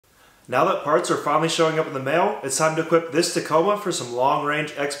Now that parts are finally showing up in the mail, it's time to equip this Tacoma for some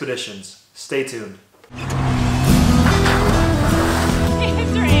long-range expeditions. Stay tuned. It's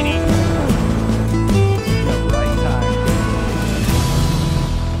raining. The right time.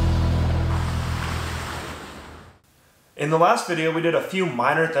 In the last video, we did a few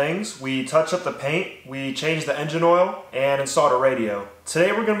minor things. We touched up the paint, we changed the engine oil, and installed a radio.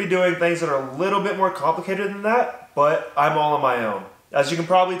 Today we're going to be doing things that are a little bit more complicated than that, but I'm all on my own. As you can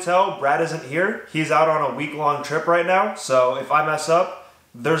probably tell, Brad isn't here. He's out on a week-long trip right now, so if I mess up,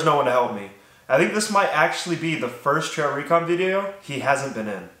 there's no one to help me. I think this might actually be the first TrailRecon video he hasn't been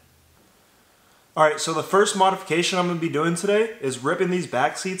in. Alright, so the first modification I'm going to be doing today is ripping these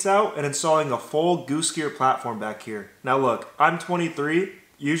back seats out and installing a full Goose Gear platform back here. Now look, I'm 23.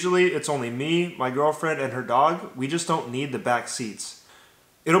 Usually it's only me, my girlfriend, and her dog. We just don't need the back seats.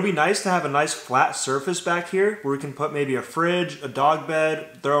 It'll be nice to have a nice flat surface back here where we can put maybe a fridge, a dog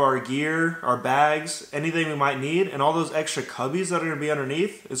bed, throw our gear, our bags, anything we might need, and all those extra cubbies that are going to be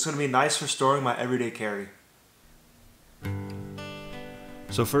underneath. It's going to be nice for storing my everyday carry.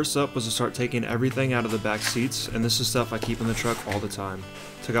 So first up was to start taking everything out of the back seats, and this is stuff I keep in the truck all the time.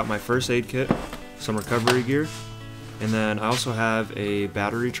 Took out my first aid kit, some recovery gear, and then I also have a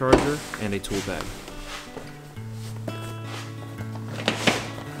battery charger and a tool bag.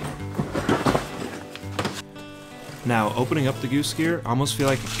 Now, opening up the Goose Gear, I almost feel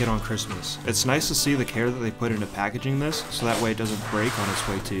like a kid on Christmas. It's nice to see the care that they put into packaging this, so that way it doesn't break on its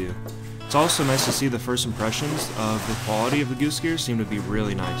way to you. It's also nice to see the first impressions of the quality of the Goose Gear seem to be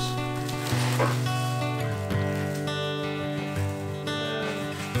really nice.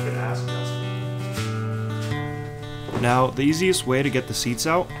 Now, the easiest way to get the seats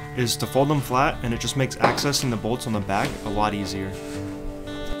out is to fold them flat, and it just makes accessing the bolts on the back a lot easier.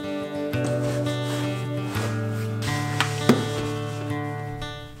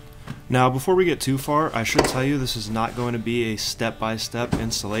 Now, before we get too far, I should tell you this is not going to be a step-by-step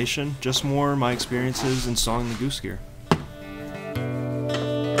installation, just more my experiences installing the Goose Gear.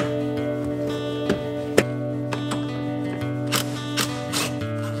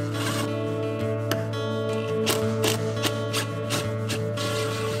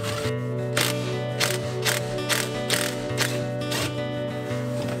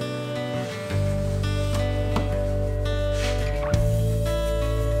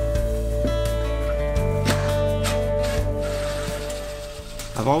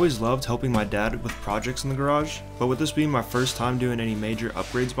 I've always loved helping my dad with projects in the garage, but with this being my first time doing any major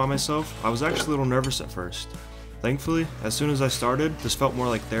upgrades by myself, I was actually a little nervous at first. Thankfully, as soon as I started, this felt more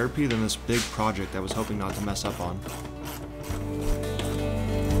like therapy than this big project I was hoping not to mess up on.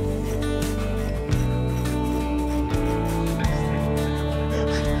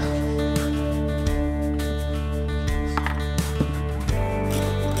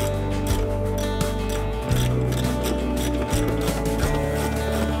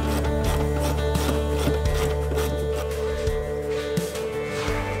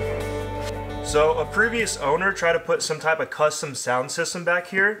 So a previous owner tried to put some type of custom sound system back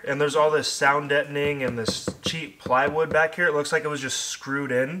here, and there's all this sound deadening and this cheap plywood back here. It looks like it was just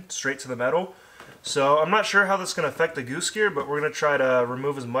screwed in straight to the metal. So I'm not sure how that's going to affect the Goose Gear, but we're going to try to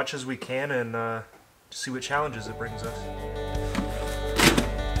remove as much as we can and see what challenges it brings us.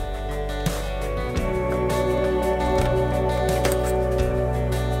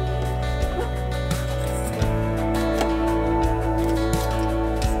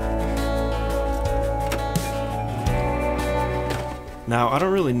 Now, I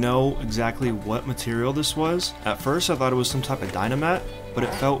don't really know exactly what material this was. At first I thought it was some type of Dynamat, but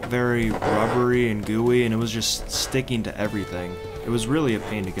it felt very rubbery and gooey and it was just sticking to everything. It was really a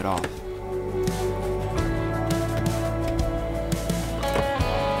pain to get off.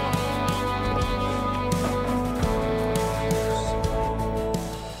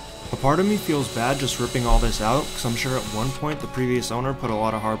 A part of me feels bad just ripping all this out, because I'm sure at one point the previous owner put a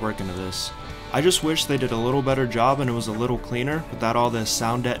lot of hard work into this. I just wish they did a little better job and it was a little cleaner without all this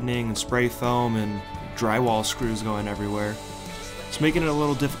sound deadening and spray foam and drywall screws going everywhere. It's making it a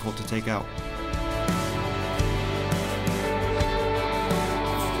little difficult to take out.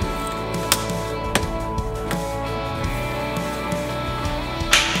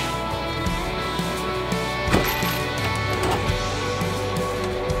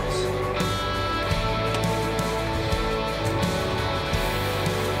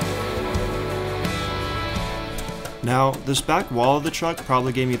 Now, this back wall of the truck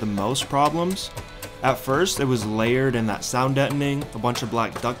probably gave me the most problems. At first, it was layered in that sound deadening, a bunch of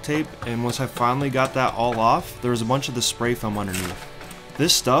black duct tape, and once I finally got that all off, there was a bunch of the spray foam underneath.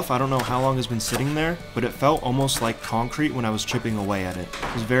 This stuff, I don't know how long has been sitting there, but it felt almost like concrete when I was chipping away at it.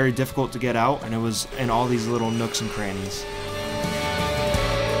 It was very difficult to get out, and it was in all these little nooks and crannies.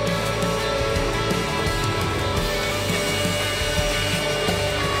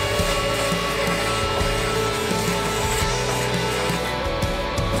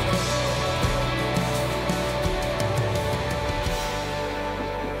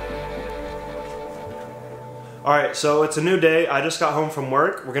 Alright, so it's a new day. I just got home from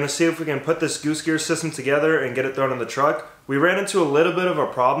work. We're going to see if we can put this Goose Gear system together and get it thrown in the truck. We ran into a little bit of a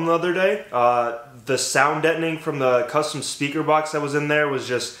problem the other day. The sound deadening from the custom speaker box that was in there was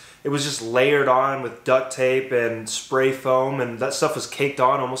just layered on with duct tape and spray foam, and that stuff was caked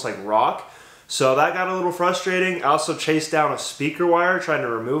on almost like rock. So that got a little frustrating. I also chased down a speaker wire trying to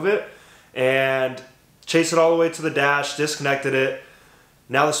remove it and chased it all the way to the dash, disconnected it.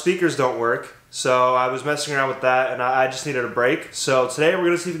 Now the speakers don't work. So I was messing around with that, and I just needed a break. So today we're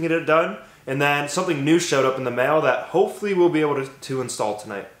going to see if we can get it done. And then something new showed up in the mail that hopefully we'll be able to install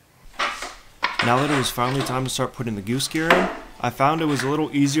tonight. Now that it was finally time to start putting the Goose Gear in, I found it was a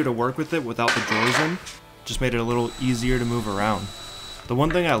little easier to work with it without the drawers in. Just made it a little easier to move around. The one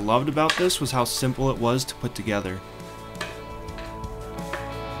thing I loved about this was how simple it was to put together.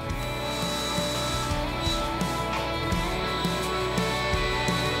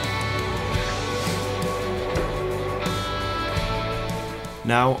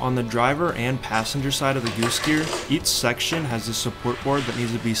 Now, on the driver and passenger side of the Goose Gear, each section has a support board that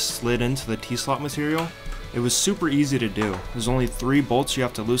needs to be slid into the T-slot material. It was super easy to do. There's only 3 bolts you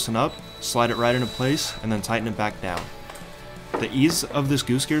have to loosen up, slide it right into place, and then tighten it back down. The ease of this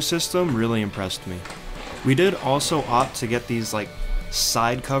Goose Gear system really impressed me. We did also opt to get these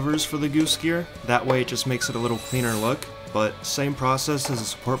side covers for the Goose Gear. That way it just makes it a little cleaner look. But same process as the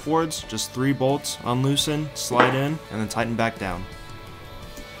support boards, just 3 bolts, unloosen, slide in, and then tighten back down.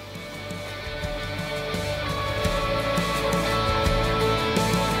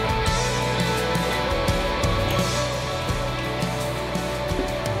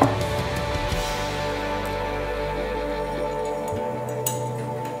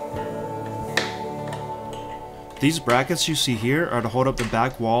 These brackets you see here are to hold up the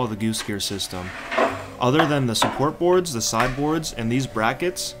back wall of the Goose Gear system. Other than the support boards, the side boards, and these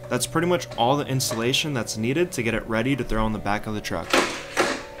brackets, that's pretty much all the installation that's needed to get it ready to throw on the back of the truck.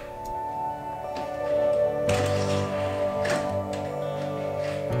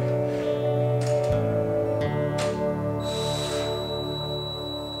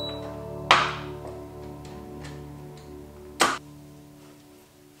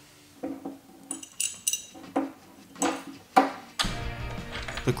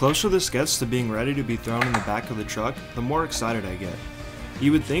 The closer this gets to being ready to be thrown in the back of the truck, the more excited I get.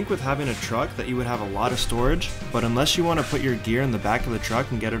 You would think with having a truck that you would have a lot of storage, but unless you want to put your gear in the back of the truck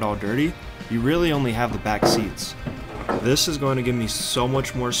and get it all dirty, you really only have the back seats. This is going to give me so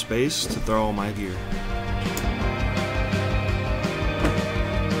much more space to throw all my gear.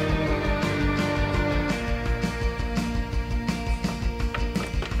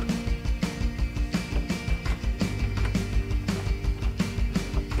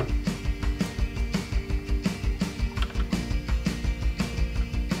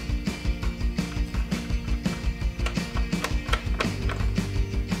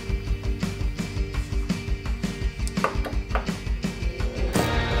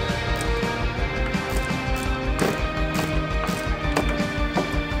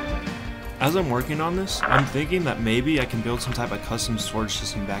 As I'm working on this, I'm thinking that maybe I can build some type of custom storage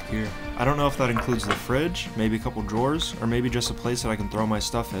system back here. I don't know if that includes the fridge, maybe a couple drawers, or maybe just a place that I can throw my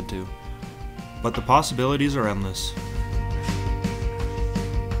stuff into. But the possibilities are endless.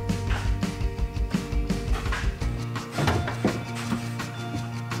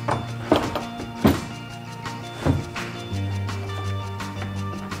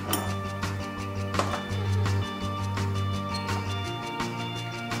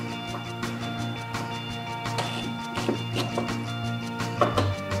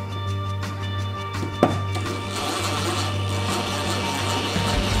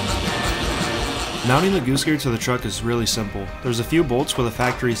 Mounting the Goose Gear to the truck is really simple. There's a few bolts where the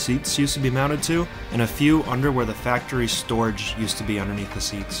factory seats used to be mounted to, and a few under where the factory storage used to be underneath the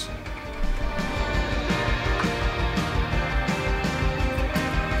seats.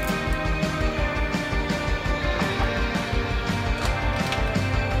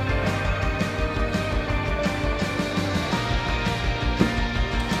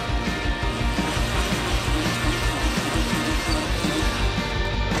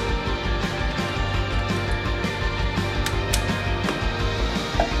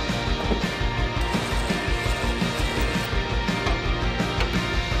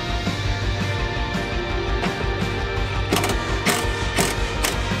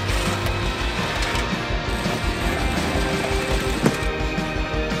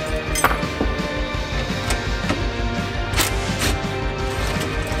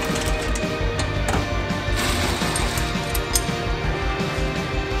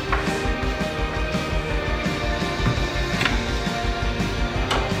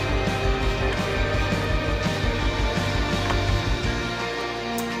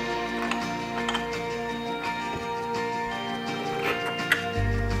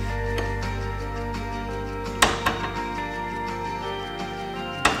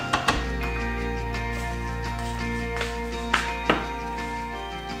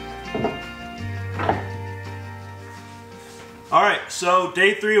 So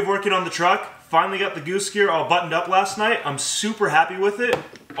day 3 of working on the truck. Finally got the Goose Gear all buttoned up last night. I'm super happy with it.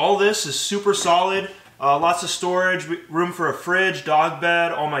 All this is super solid. Lots of storage, room for a fridge, dog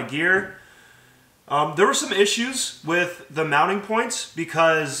bed, all my gear. There were some issues with the mounting points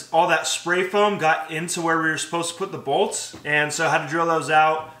because all that spray foam got into where we were supposed to put the bolts, and so I had to drill those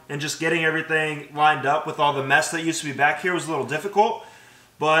out, and just getting everything lined up with all the mess that used to be back here was a little difficult.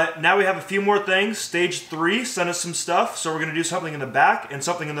 But now we have a few more things. Stage 3 sent us some stuff, so we're going to do something in the back and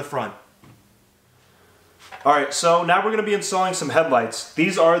something in the front. Alright, so now we're going to be installing some headlights.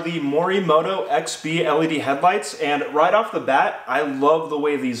 These are the Morimoto XB LED headlights, and right off the bat, I love the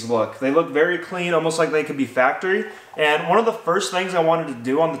way these look. They look very clean, almost like they could be factory. And one of the first things I wanted to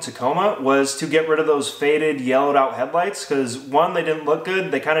do on the Tacoma was to get rid of those faded, yellowed out headlights, because 1, they didn't look good,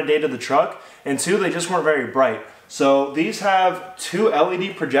 they kind of dated the truck, and 2, they just weren't very bright. So these have 2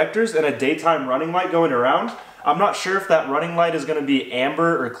 LED projectors and a daytime running light going around. I'm not sure if that running light is going to be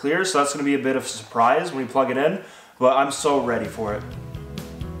amber or clear, so that's going to be a bit of a surprise when we plug it in, but I'm so ready for it.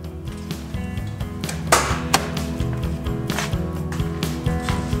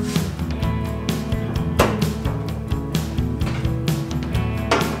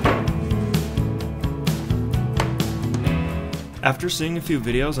 After seeing a few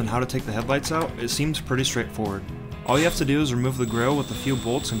videos on how to take the headlights out, it seems pretty straightforward. All you have to do is remove the grill with a few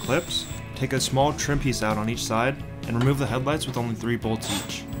bolts and clips, take a small trim piece out on each side, and remove the headlights with only 3 bolts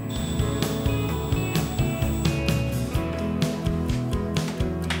each.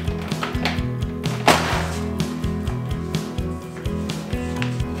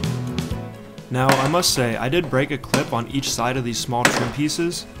 Now, I must say, I did break a clip on each side of these small trim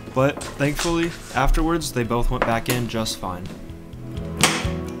pieces, but thankfully, afterwards, they both went back in just fine.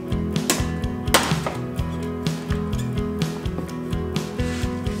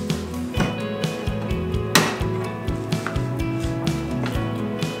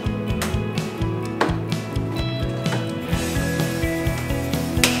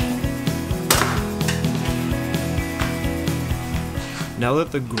 Now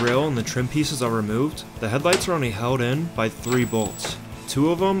that the grill and the trim pieces are removed, the headlights are only held in by 3 bolts. 2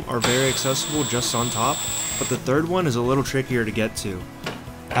 of them are very accessible just on top, but the 3rd one is a little trickier to get to.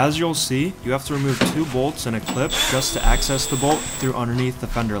 As you'll see, you have to remove 2 bolts and a clip just to access the bolt through underneath the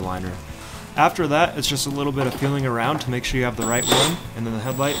fender liner. After that, it's just a little bit of feeling around to make sure you have the right one, and then the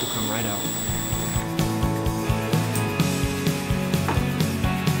headlight will come right out.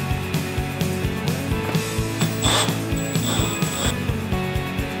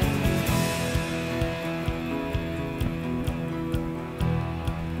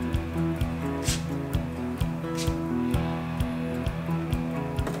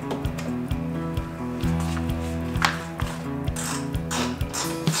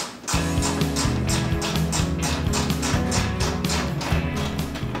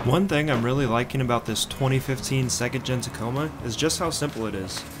 One thing I'm really liking about this 2015 2nd Gen Tacoma is just how simple it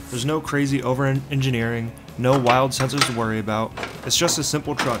is. There's no crazy over-engineering, no wild sensors to worry about, it's just a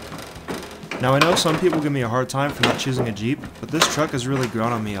simple truck. Now I know some people give me a hard time for not choosing a Jeep, but this truck has really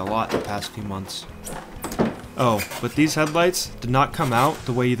grown on me a lot the past few months. Oh, but these headlights did not come out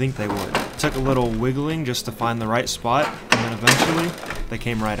the way you think they would. It took a little wiggling just to find the right spot, and then eventually, they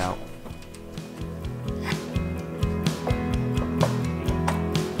came right out.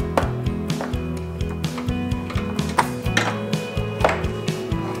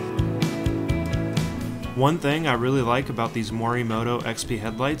 One thing I really like about these Morimoto XP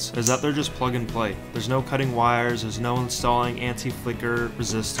headlights is that they're just plug and play. There's no cutting wires, there's no installing anti-flicker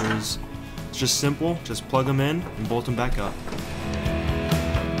resistors. It's just simple, just plug them in and bolt them back up.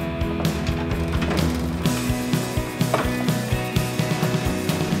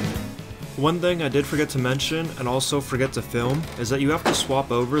 One thing I did forget to mention and also forget to film is that you have to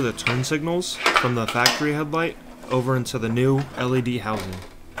swap over the turn signals from the factory headlight over into the new LED housing.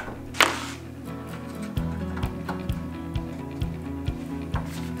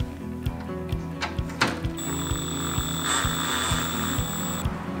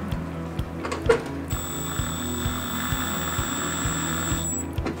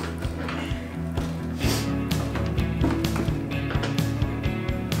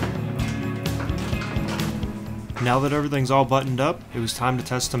 Now that everything's all buttoned up, it was time to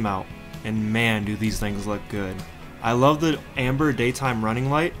test them out. And man, do these things look good. I love the amber daytime running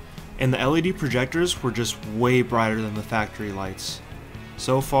light, and the LED projectors were just way brighter than the factory lights.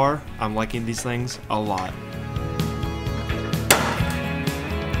 So far, I'm liking these things a lot.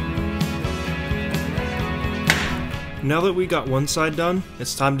 Now that we got one side done,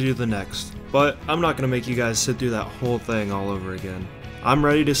 it's time to do the next. But I'm not going to make you guys sit through that whole thing all over again. I'm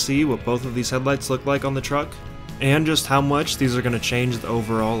ready to see what both of these headlights look like on the truck, and just how much these are going to change the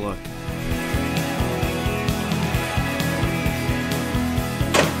overall look.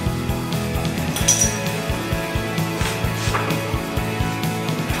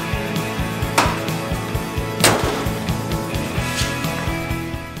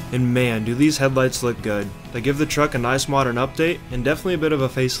 And man, do these headlights look good. They give the truck a nice modern update and definitely a bit of a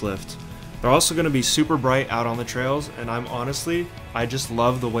facelift. They're also going to be super bright out on the trails, and I just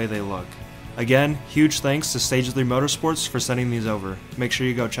love the way they look. Again, huge thanks to Stage 3 Motorsports for sending these over. Make sure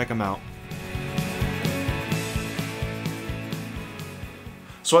you go check them out.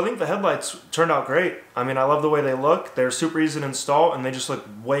 So I think the headlights turned out great. I mean, I love the way they look. They're super easy to install, and they just look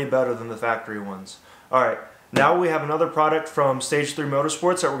way better than the factory ones. Alright. Now we have another product from Stage 3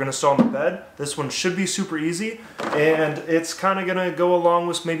 Motorsports that we're going to install on the bed. This one should be super easy, and it's kind of going to go along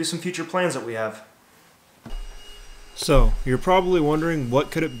with maybe some future plans that we have. So, you're probably wondering,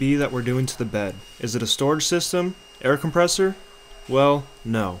 what could it be that we're doing to the bed? Is it a storage system? Air compressor? Well,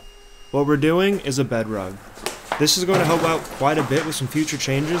 no. What we're doing is a bed rug. This is going to help out quite a bit with some future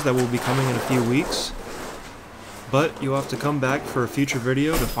changes that will be coming in a few weeks, but you'll have to come back for a future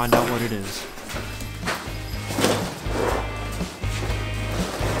video to find out what it is.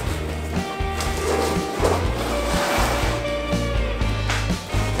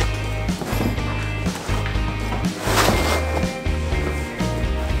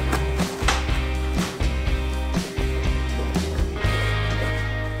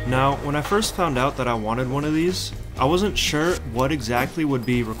 Now, when I first found out that I wanted one of these, I wasn't sure what exactly would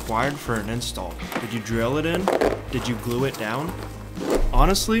be required for an install. Did you drill it in? Did you glue it down?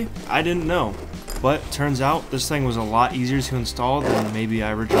 Honestly, I didn't know, but turns out this thing was a lot easier to install than maybe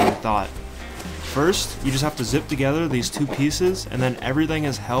I originally thought. First, you just have to zip together these two pieces, and then everything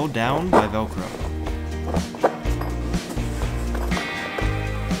is held down by Velcro.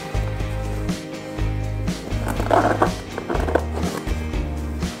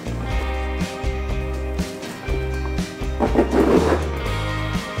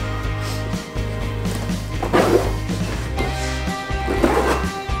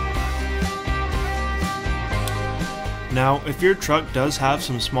 Now, if your truck does have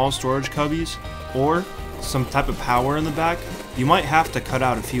some small storage cubbies, or some type of power in the back, you might have to cut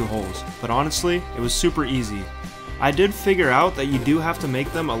out a few holes, but honestly, it was super easy. I did figure out that you do have to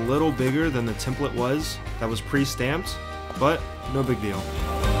make them a little bigger than the template was that was pre-stamped, but no big deal.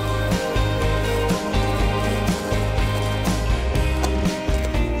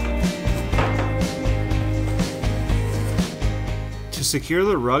 To secure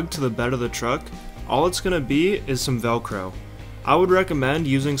the rug to the bed of the truck, all it's going to be is some Velcro. I would recommend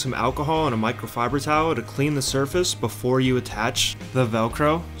using some alcohol and a microfiber towel to clean the surface before you attach the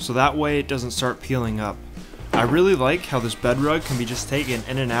Velcro, so that way it doesn't start peeling up. I really like how this bed rug can be just taken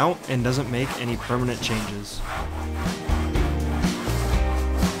in and out and doesn't make any permanent changes.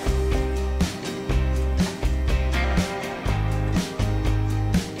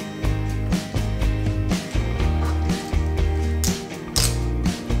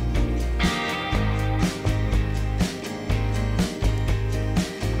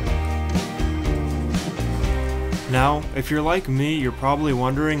 Now, if you're like me, you're probably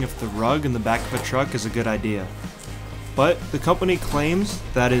wondering if the rug in the back of a truck is a good idea. But the company claims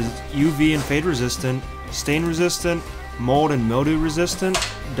that it is UV and fade resistant, stain resistant, mold and mildew resistant,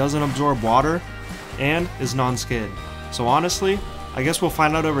 doesn't absorb water, and is non-skid. So honestly, I guess we'll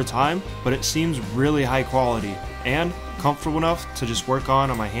find out over time, but it seems really high quality and comfortable enough to just work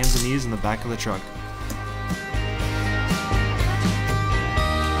on my hands and knees in the back of the truck.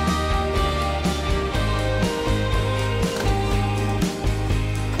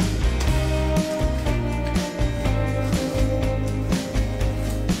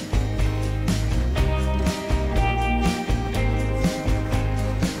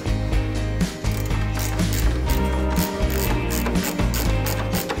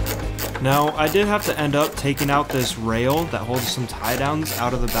 Now, I did have to end up taking out this rail that holds some tie downs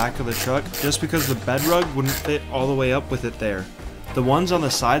out of the back of the truck just because the bed rug wouldn't fit all the way up with it there. The ones on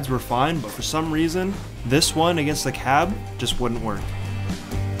the sides were fine, but for some reason, this one against the cab just wouldn't work.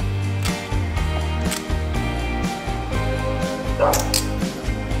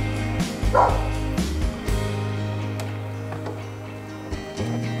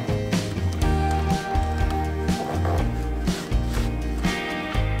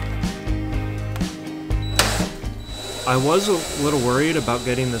 I was a little worried about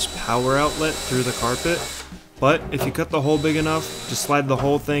getting this power outlet through the carpet, but if you cut the hole big enough, just slide the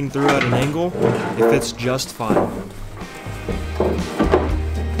whole thing through at an angle, it fits just fine.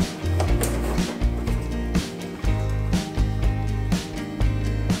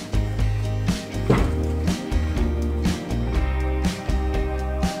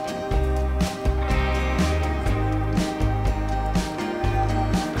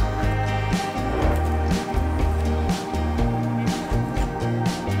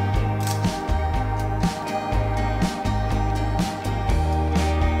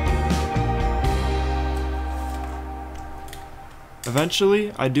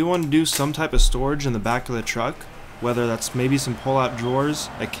 Eventually, I do want to do some type of storage in the back of the truck, whether that's maybe some pull-out drawers,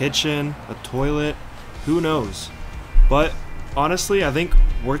 a kitchen, a toilet, who knows. But honestly, I think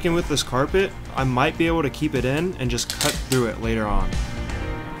working with this carpet, I might be able to keep it in and just cut through it later on.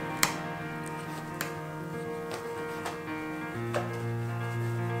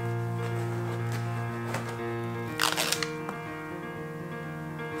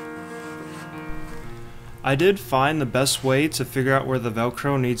 I did find the best way to figure out where the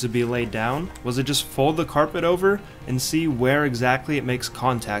Velcro needs to be laid down was to just fold the carpet over and see where exactly it makes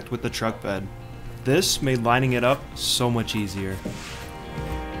contact with the truck bed. This made lining it up so much easier.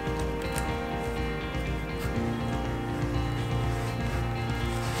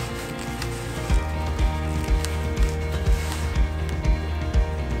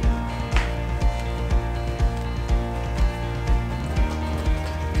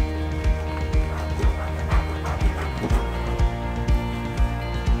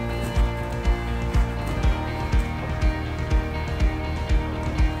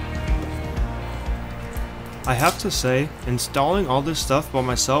 I have to say, installing all this stuff by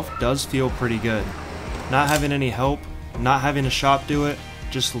myself does feel pretty good. Not having any help, not having a shop do it,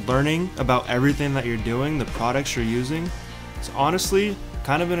 just learning about everything that you're doing, the products you're using, it's honestly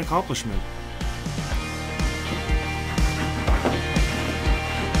kind of an accomplishment.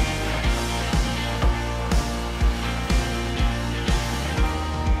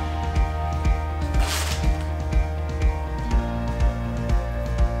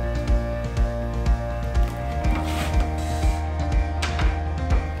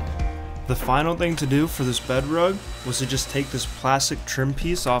 The final thing to do for this bed rug was to just take this plastic trim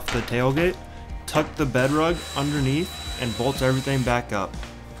piece off the tailgate, tuck the bed rug underneath, and bolt everything back up.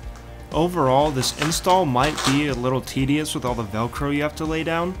 Overall, this install might be a little tedious with all the Velcro you have to lay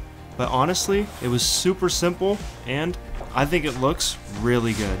down, but honestly, it was super simple and I think it looks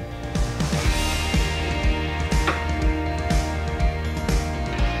really good.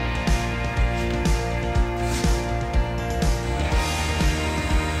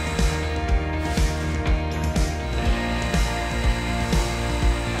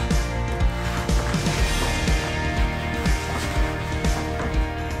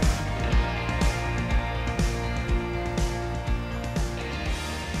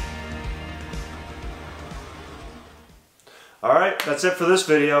 Alright, that's it for this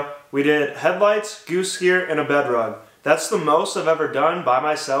video. We did headlights, Goose Gear, and a bed rug. That's the most I've ever done by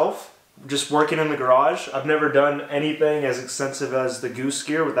myself, just working in the garage. I've never done anything as extensive as the Goose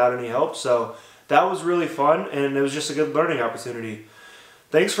Gear without any help, so that was really fun, and it was just a good learning opportunity.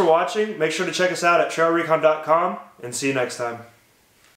 Thanks for watching. Make sure to check us out at TrailRecon.com, and see you next time.